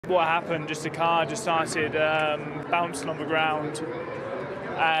What happened, just the car just started bouncing on the ground,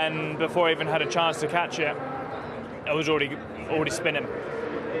 and before I even had a chance to catch it, I was already spinning.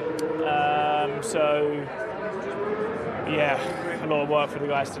 So yeah, a lot of work for the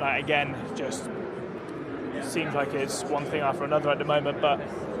guys tonight. Again, just seems like it's one thing after another at the moment, but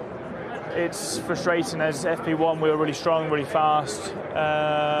it's frustrating. As FP1 we were really strong, really fast.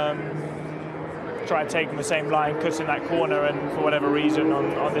 Try to take in the same line, cut in that corner, and for whatever reason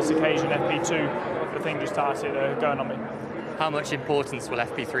on this occasion FP2 the thing just started going on me. How much importance will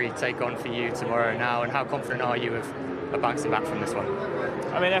FP3 take on for you tomorrow now, and how confident are you of bouncing back from this one?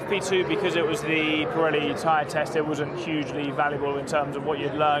 I mean, FP2, because it was the Pirelli tyre test, it wasn't hugely valuable in terms of what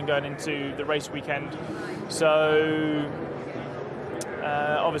you'd learn going into the race weekend. So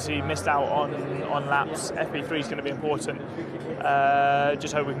obviously missed out on laps. FP3 is going to be important.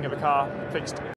 Just hope we can get the car fixed.